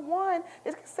to be the one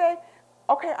that can say,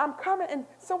 okay, I'm coming, and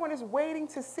someone is waiting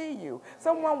to see you.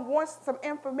 Someone wants some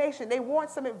information. They want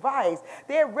some advice.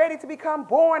 They're ready to become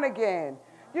born again.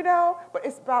 You know, but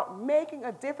it's about making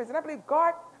a difference. And I believe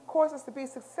God calls us to be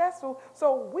successful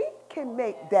so we can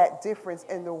make that difference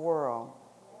in the world.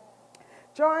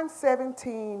 John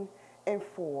 17:4.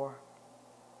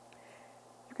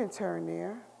 You can turn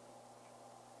there.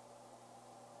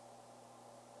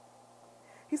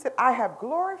 He said, I have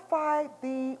glorified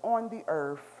thee on the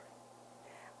earth.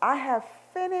 I have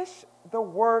finished the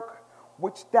work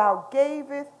which thou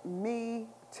gavest me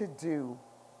to do.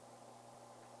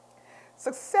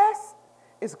 Success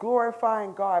is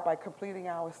glorifying God by completing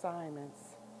our assignments.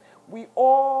 We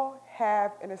all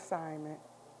have an assignment.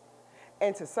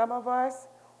 And to some of us,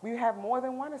 we have more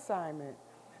than one assignment.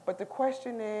 But the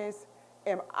question is,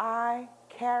 am I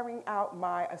carrying out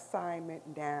my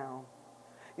assignment now?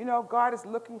 You know, God is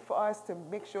looking for us to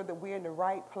make sure that we're in the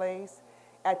right place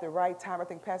at the right time. I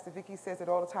think Pastor Vicki says it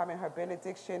all the time in her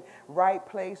benediction, right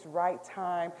place, right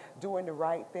time, doing the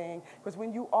right thing. Because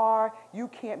when you are, you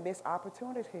can't miss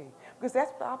opportunity. Because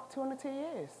that's what opportunity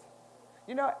is.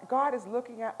 You know, God is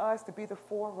looking at us to be the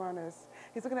forerunners.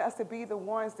 He's looking at us to be the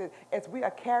ones that, as we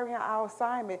are carrying out our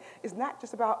assignment, it's not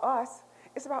just about us,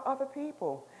 it's about other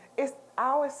people.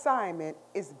 Our assignment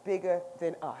is bigger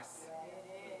than us.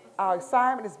 Our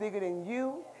assignment is bigger than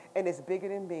you, and it's bigger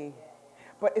than me.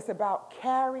 But it's about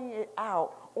carrying it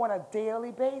out on a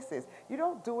daily basis. You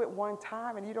don't do it one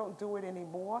time and you don't do it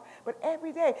anymore, but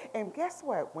every day. And guess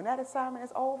what? When that assignment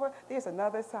is over, there's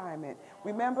another assignment.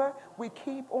 Remember, we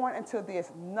keep on until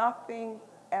there's nothing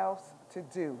else to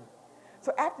do.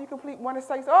 So after you complete one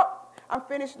assignment, you say, oh, I'm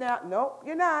finished now. Nope,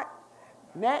 you're not.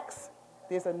 Next,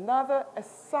 there's another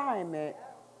assignment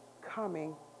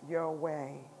coming your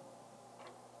way.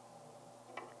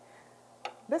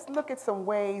 Let's look at some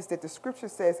ways that the scripture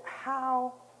says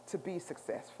how to be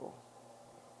successful.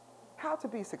 How to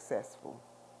be successful.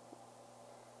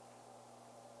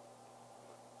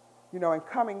 You know, and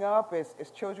coming up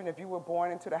as children, if you were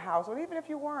born into the house, or even if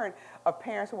you weren't, of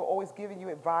parents who were always giving you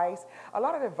advice, a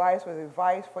lot of the advice was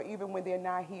advice for even when they're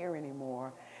not here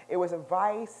anymore. It was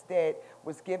advice that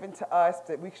was given to us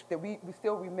that we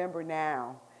still remember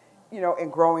now, you know, and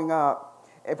growing up.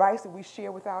 Advice that we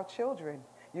share with our children.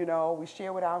 You know, we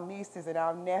share with our nieces and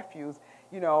our nephews,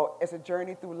 you know, as a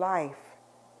journey through life.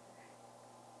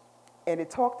 And it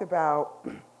talked about,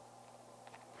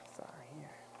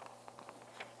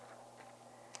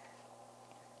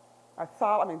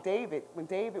 David, when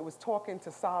David was talking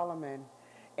to Solomon,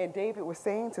 and David was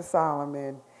saying to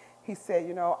Solomon, he said,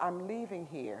 you know, I'm leaving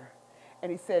here. And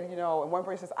he said, you know, in one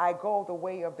verse it says, I go the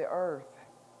way of the earth.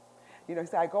 You know, he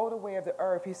said, I go the way of the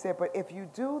earth. He said, but if you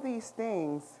do these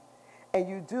things, and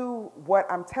you do what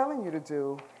I'm telling you to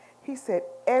do, he said,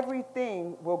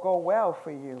 everything will go well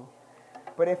for you.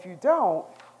 But if you don't,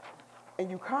 and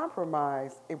you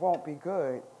compromise, it won't be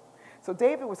good. So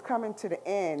David was coming to the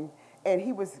end, and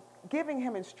he was giving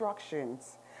him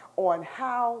instructions on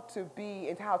how to be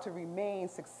and how to remain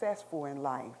successful in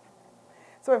life.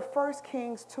 So in 1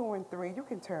 Kings 2:3, you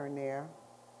can turn there.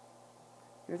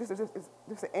 This is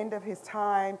the end of his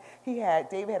time.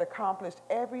 David had accomplished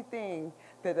everything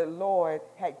that the Lord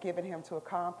had given him to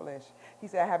accomplish. He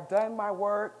said, I have done my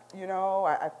work, you know,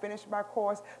 I finished my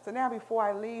course. So now before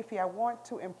I leave here, I want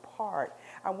to impart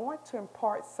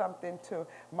something to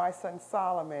my son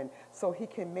Solomon so he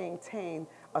can maintain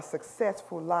a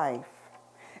successful life.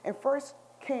 In 1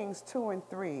 Kings 2 and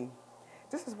 3.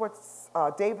 This is what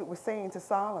David was saying to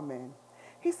Solomon.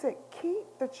 He said, keep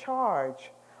the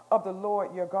charge of the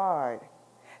Lord your God.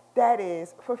 That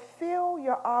is, fulfill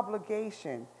your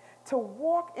obligation to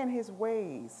walk in his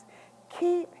ways.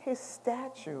 Keep his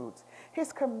statutes,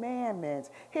 his commandments,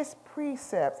 his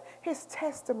precepts, his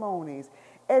testimonies,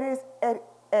 as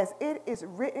it is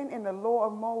written in the law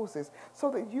of Moses, so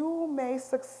that you may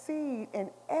succeed in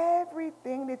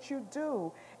everything that you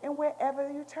do and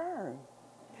wherever you turn.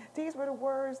 These were the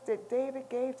words that David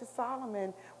gave to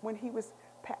Solomon when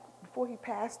before he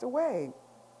passed away.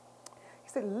 He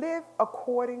said, live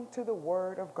according to the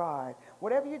word of God.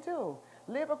 Whatever you do,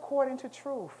 live according to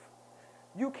truth.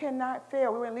 You cannot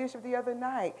fail. We were in leadership the other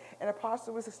night, and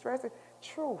Apostle was stressing,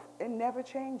 truth, it never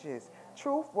changes.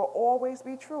 Truth will always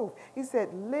be truth. He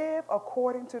said, live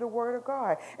according to the word of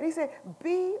God. And he said,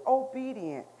 be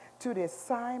obedient to the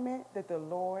assignment that the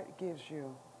Lord gives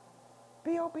you.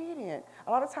 Be obedient.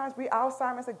 A lot of times our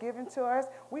assignments are given to us.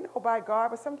 We know by God,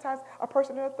 but sometimes a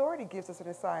person in authority gives us an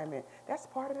assignment. That's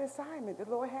part of the assignment the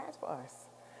Lord has for us.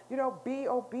 Be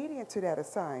obedient to that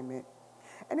assignment.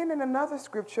 And then in another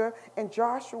scripture, in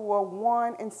Joshua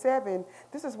 1 and 7,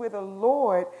 this is where the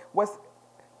Lord was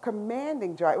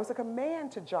commanding. It was a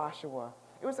command to Joshua.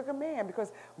 It was a command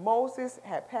because Moses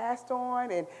had passed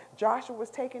on and Joshua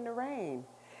was taking the reign.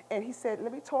 And he said,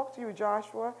 let me talk to you,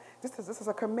 Joshua. This is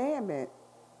a commandment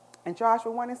in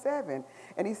Joshua 1 and 7.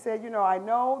 And he said, I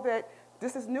know that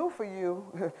this is new for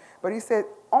you, but he said,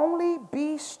 only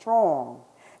be strong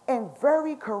and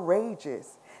very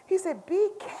courageous. He said, be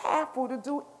careful to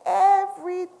do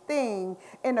everything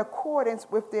in accordance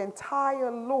with the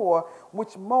entire law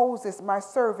which Moses, my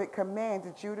servant,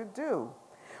 commanded you to do.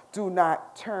 Do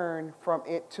not turn from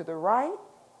it to the right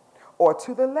or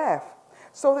to the left,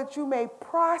 so that you may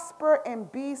prosper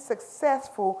and be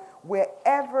successful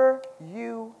wherever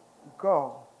you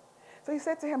go. So he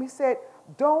said to him, he said,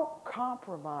 don't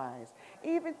compromise,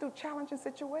 even through challenging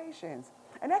situations.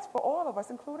 And that's for all of us,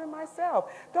 including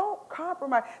myself. Don't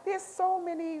compromise. There's so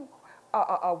many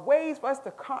ways for us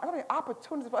to, so many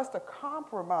opportunities for us to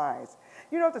compromise.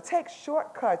 To take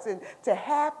shortcuts and to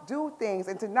half do things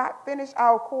and to not finish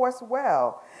our course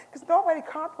well. Because nobody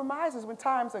compromises when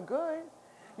times are good.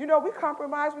 We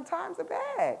compromise when times are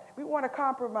bad. We want to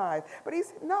compromise. But he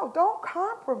said, no, don't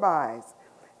compromise.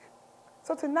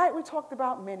 So tonight we talked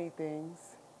about many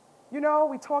things. We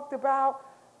talked about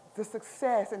the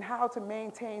success and how to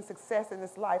maintain success in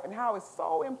this life and how it's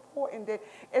so important that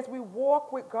as we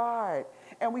walk with God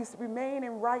and we remain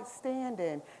in right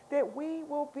standing, that we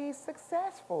will be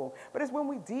successful. But it's when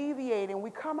we deviate and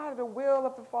we come out of the will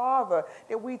of the Father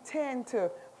that we tend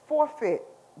to forfeit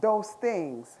those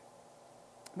things.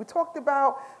 We talked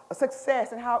about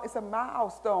success and how it's a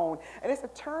milestone and it's a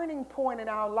turning point in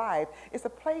our life. It's a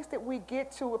place that we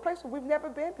get to, a place where we've never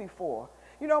been before.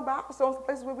 Milestones are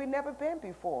places where we've never been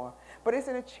before. But it's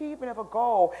an achievement of a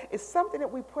goal. It's something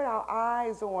that we put our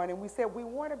eyes on and we said we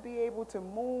want to be able to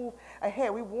move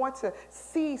ahead. We want to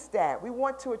seize that. We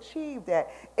want to achieve that.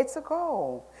 It's a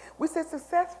goal. We said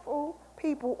successful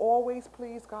people always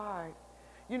please God.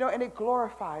 And it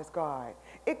glorifies God.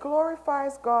 It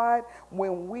glorifies God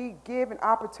when we give an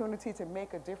opportunity to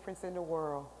make a difference in the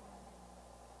world.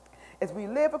 As we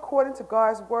live according to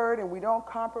God's word and we don't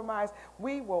compromise,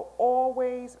 we will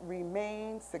always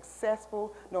remain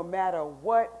successful no matter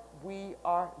what we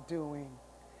are doing.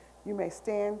 You may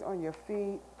stand on your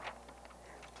feet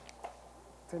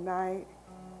tonight.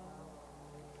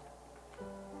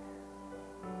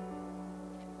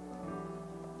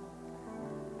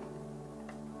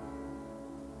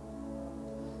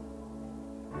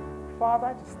 Father,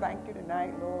 I just thank you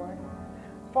tonight, Lord.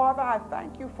 Father, I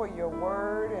thank you for your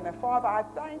word. And Father, I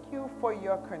thank you for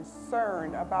your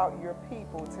concern about your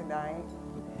people tonight.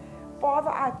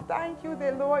 Father, I thank you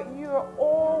that, Lord, you're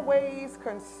always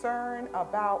concerned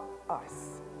about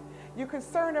us. You're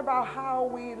concerned about how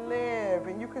we live,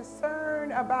 and you're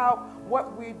concerned about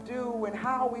what we do and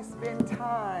how we spend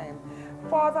time.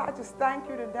 Father, I just thank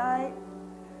you tonight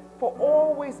for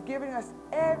always giving us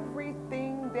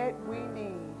everything that we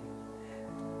need.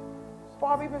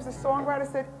 Father, even as the songwriter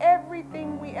said,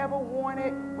 everything we ever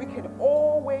wanted, we can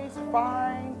always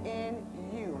find in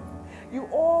you. You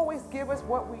always give us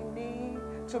what we need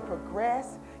to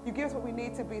progress. You give us what we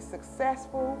need to be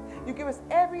successful. You give us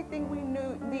everything we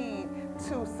need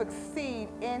to succeed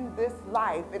in this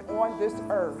life and on this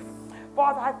earth.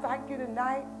 Father, I thank you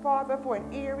tonight, Father, for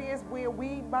in areas where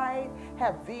we might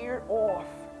have veered off,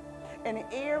 in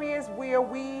areas where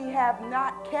we have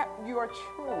not kept your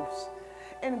truths,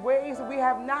 in ways that we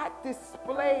have not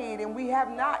displayed and we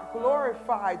have not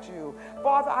glorified you.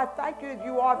 Father, I thank you that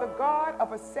you are the God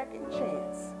of a second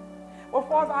chance. Well,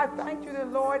 Father, I thank you, the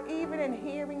Lord, even in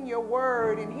hearing your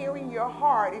word and hearing your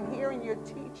heart and hearing your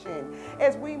teaching,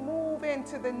 as we move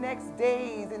into the next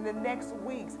days and the next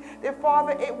weeks, that,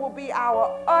 Father, it will be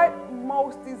our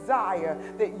utmost desire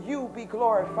that you be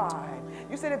glorified.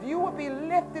 You said if you would be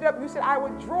lifted up, you said, I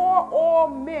would draw all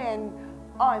men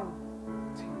unto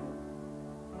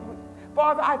you.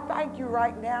 Father, I thank you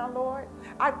right now, Lord.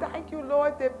 I thank you,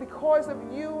 Lord, that because of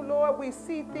you, Lord, we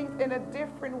see things in a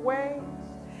different way.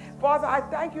 Father, I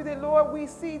thank you that, Lord, we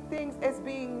see things as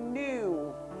being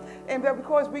new, and that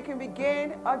because we can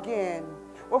begin again.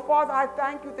 Well, Father, I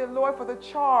thank you, that, Lord, for the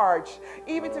charge,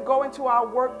 even to go into our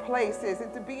workplaces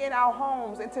and to be in our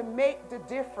homes and to make the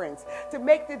difference in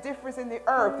the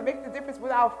earth, to make the difference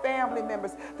with our family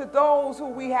members, to those who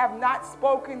we have not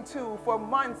spoken to for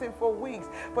months and for weeks,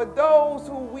 for those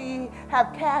who we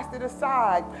have casted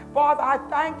aside. Father, I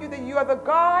thank you that you are the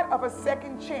God of a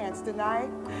second chance tonight.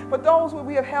 For those who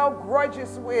we have held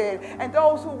grudges with, and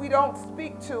those who we don't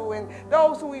speak to, and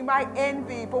those who we might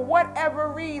envy, for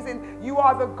whatever reason, you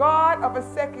are the God of a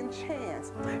second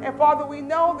chance. And Father, we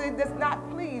know that it does not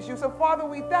please you. So Father,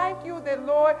 we thank you that,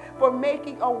 Lord, for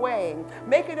making a way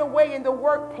in the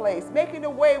workplace, making a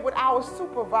way with our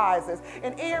supervisors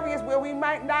in areas where we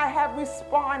might not have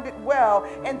responded well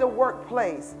in the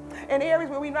workplace, in areas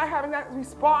where we might have not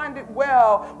responded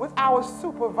well with our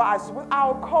supervisors, with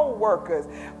our co-workers.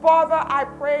 Father, I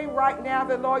pray right now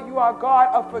that, Lord, you are God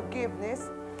of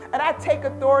forgiveness. And I take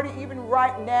authority even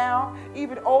right now,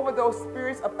 even over those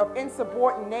spirits of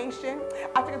insubordination.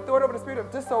 I take authority over the spirit of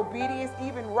disobedience,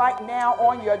 even right now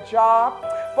on your job.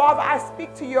 Father, I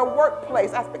speak to your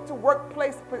workplace. I speak to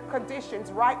workplace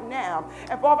conditions right now.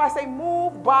 And Father, I say,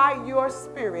 move by your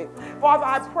spirit. Father,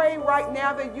 I pray right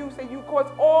now that you say you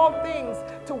cause all things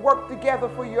to work together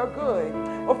for your good.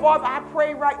 Well, Father, I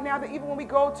pray right now that even when we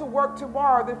go to work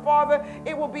tomorrow, that, Father,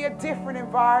 it will be a different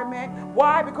environment.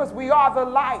 Why? Because we are the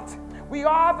light. We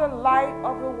are the light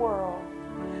of the world.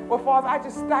 Well, Father, I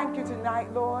just thank you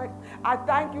tonight, Lord. I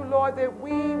thank you, Lord, that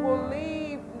we will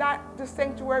leave not the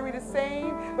sanctuary the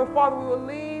same, but Father, we will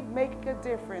leave making a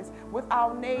difference with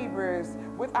our neighbors,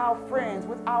 with our friends,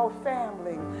 with our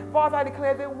family. Father, I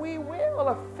declare that we will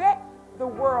affect the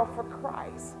world for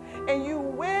Christ, and you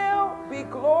will be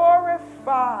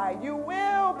glorified. You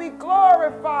will be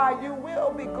glorified. You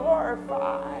will be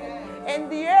glorified in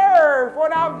the earth,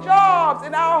 on our jobs,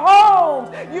 in our homes.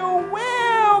 You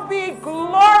will be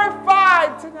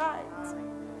glorified tonight.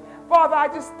 Father, I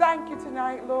just thank you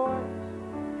tonight, Lord.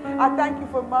 I thank you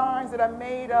for minds that are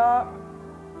made up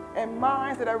and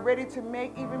minds that are ready to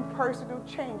make even personal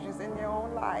changes in their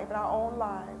own life, in our own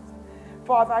lives.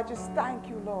 Father, I just thank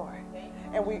you, Lord.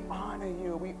 And we honor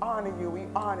you, we honor you, we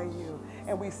honor you.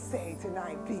 And we say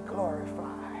tonight, be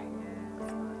glorified.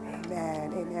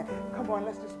 Amen, amen. Come on,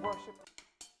 let's just worship.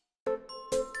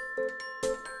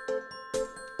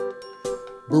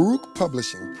 Baruch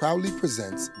Publishing proudly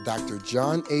presents Dr.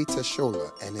 John A.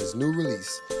 Teshola and his new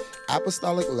release,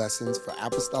 Apostolic Lessons for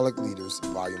Apostolic Leaders,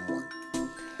 Volume 1.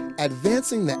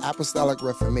 Advancing the Apostolic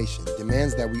Reformation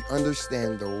demands that we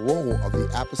understand the role of the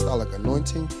apostolic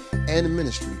anointing and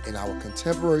ministry in our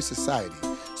contemporary society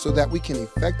so that we can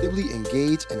effectively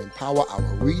engage and empower our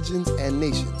regions and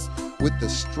nations with the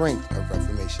strength of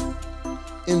Reformation.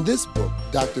 In this book,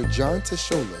 Dr. John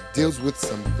Teshola deals with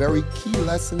some very key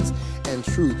lessons and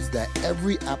truths that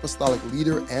every apostolic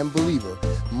leader and believer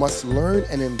must learn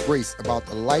and embrace about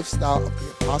the lifestyle of the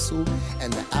apostle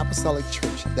and the apostolic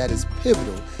church that is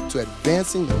pivotal to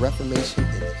advancing the Reformation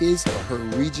in his or her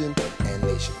region and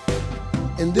nation.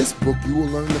 In this book, you will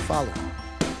learn the following: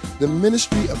 the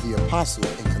ministry of the apostle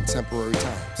in contemporary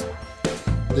times,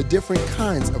 the different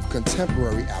kinds of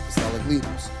contemporary apostolic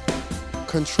leaders,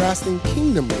 contrasting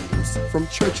kingdom leaders from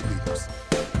church leaders,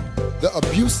 the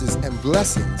abuses and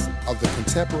blessings of the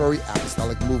contemporary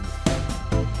apostolic movement,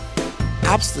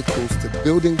 obstacles to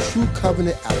building true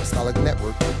covenant apostolic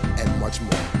network, and much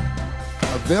more.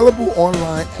 Available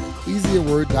online at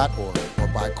ecclesiaword.org or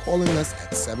by calling us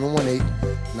at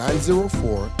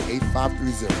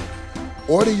 718-904-8530.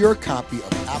 Order your copy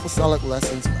of Apostolic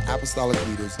Lessons for Apostolic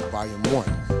Leaders, Volume 1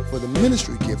 for the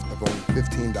ministry gift of only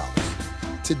 $15.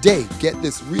 Today, get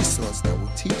this resource that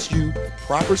will teach you the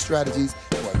proper strategies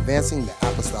for advancing the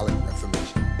apostolic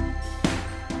reformation.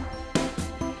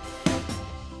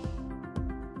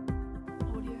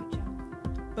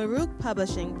 Baruch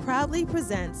Publishing proudly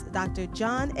presents Dr.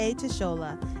 John A.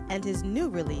 Teshola and his new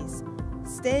release,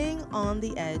 Staying on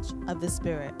the Edge of the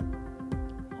Spirit.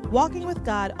 Walking with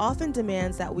God often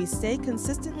demands that we stay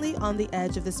consistently on the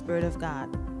edge of the Spirit of God.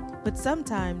 But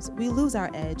sometimes we lose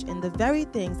our edge in the very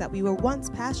things that we were once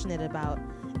passionate about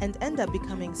and end up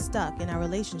becoming stuck in our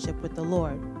relationship with the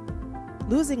Lord.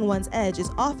 Losing one's edge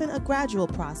is often a gradual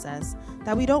process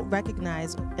that we don't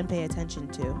recognize and pay attention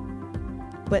to.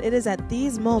 But it is at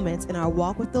these moments in our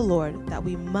walk with the Lord that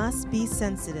we must be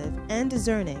sensitive and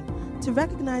discerning to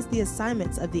recognize the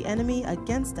assignments of the enemy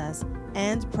against us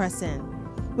and press in,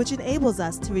 which enables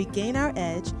us to regain our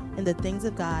edge in the things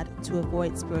of God to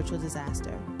avoid spiritual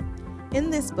disaster. In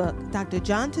this book, Dr.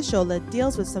 John Teshola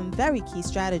deals with some very key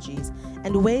strategies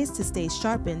and ways to stay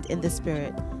sharpened in the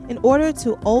Spirit in order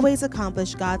to always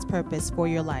accomplish God's purpose for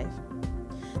your life.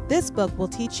 This book will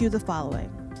teach you the following: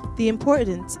 the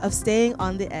importance of staying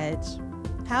on the edge,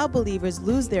 how believers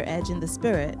lose their edge in the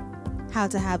Spirit, how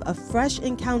to have a fresh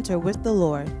encounter with the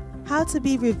Lord, how to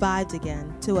be revived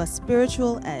again to a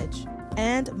spiritual edge,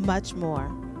 and much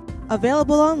more.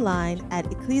 Available online at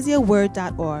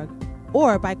ecclesiaword.org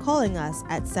or by calling us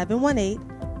at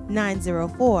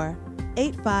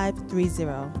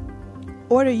 718-904-8530.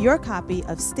 Order your copy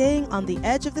of Staying on the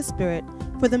Edge of the Spirit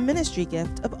for the ministry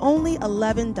gift of only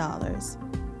 $11.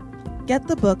 Get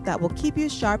the book that will keep you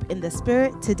sharp in the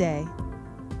Spirit today.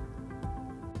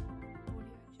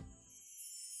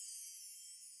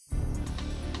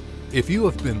 If you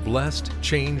have been blessed,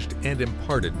 changed, and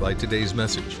imparted by today's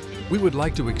message, we would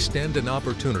like to extend an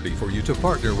opportunity for you to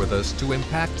partner with us to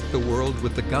impact the world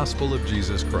with the gospel of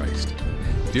Jesus Christ.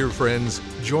 Dear friends,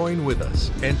 join with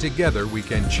us, and together we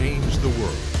can change the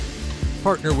world.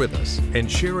 Partner with us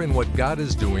and share in what God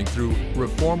is doing through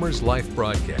Reformers Life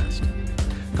broadcast.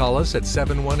 Call us at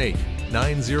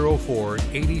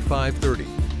 718-904-8530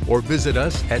 or visit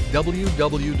us at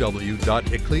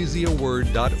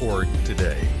www.ecclesiaword.org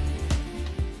today.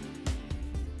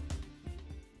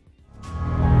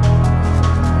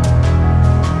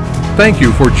 Thank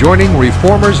you for joining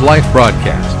Reformers Life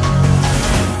broadcast.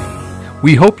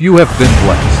 We hope you have been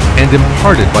blessed and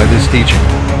imparted by this teaching,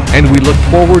 and we look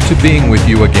forward to being with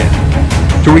you again.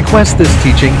 To request this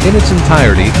teaching in its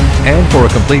entirety and for a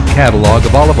complete catalog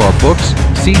of all of our books,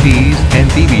 CDs, and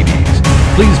DVDs,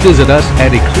 please visit us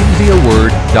at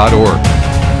ecclesiaword.org.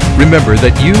 Remember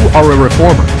that you are a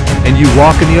reformer and you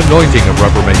walk in the anointing of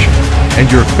reformation, and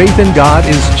your faith in God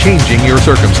is changing your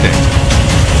circumstances.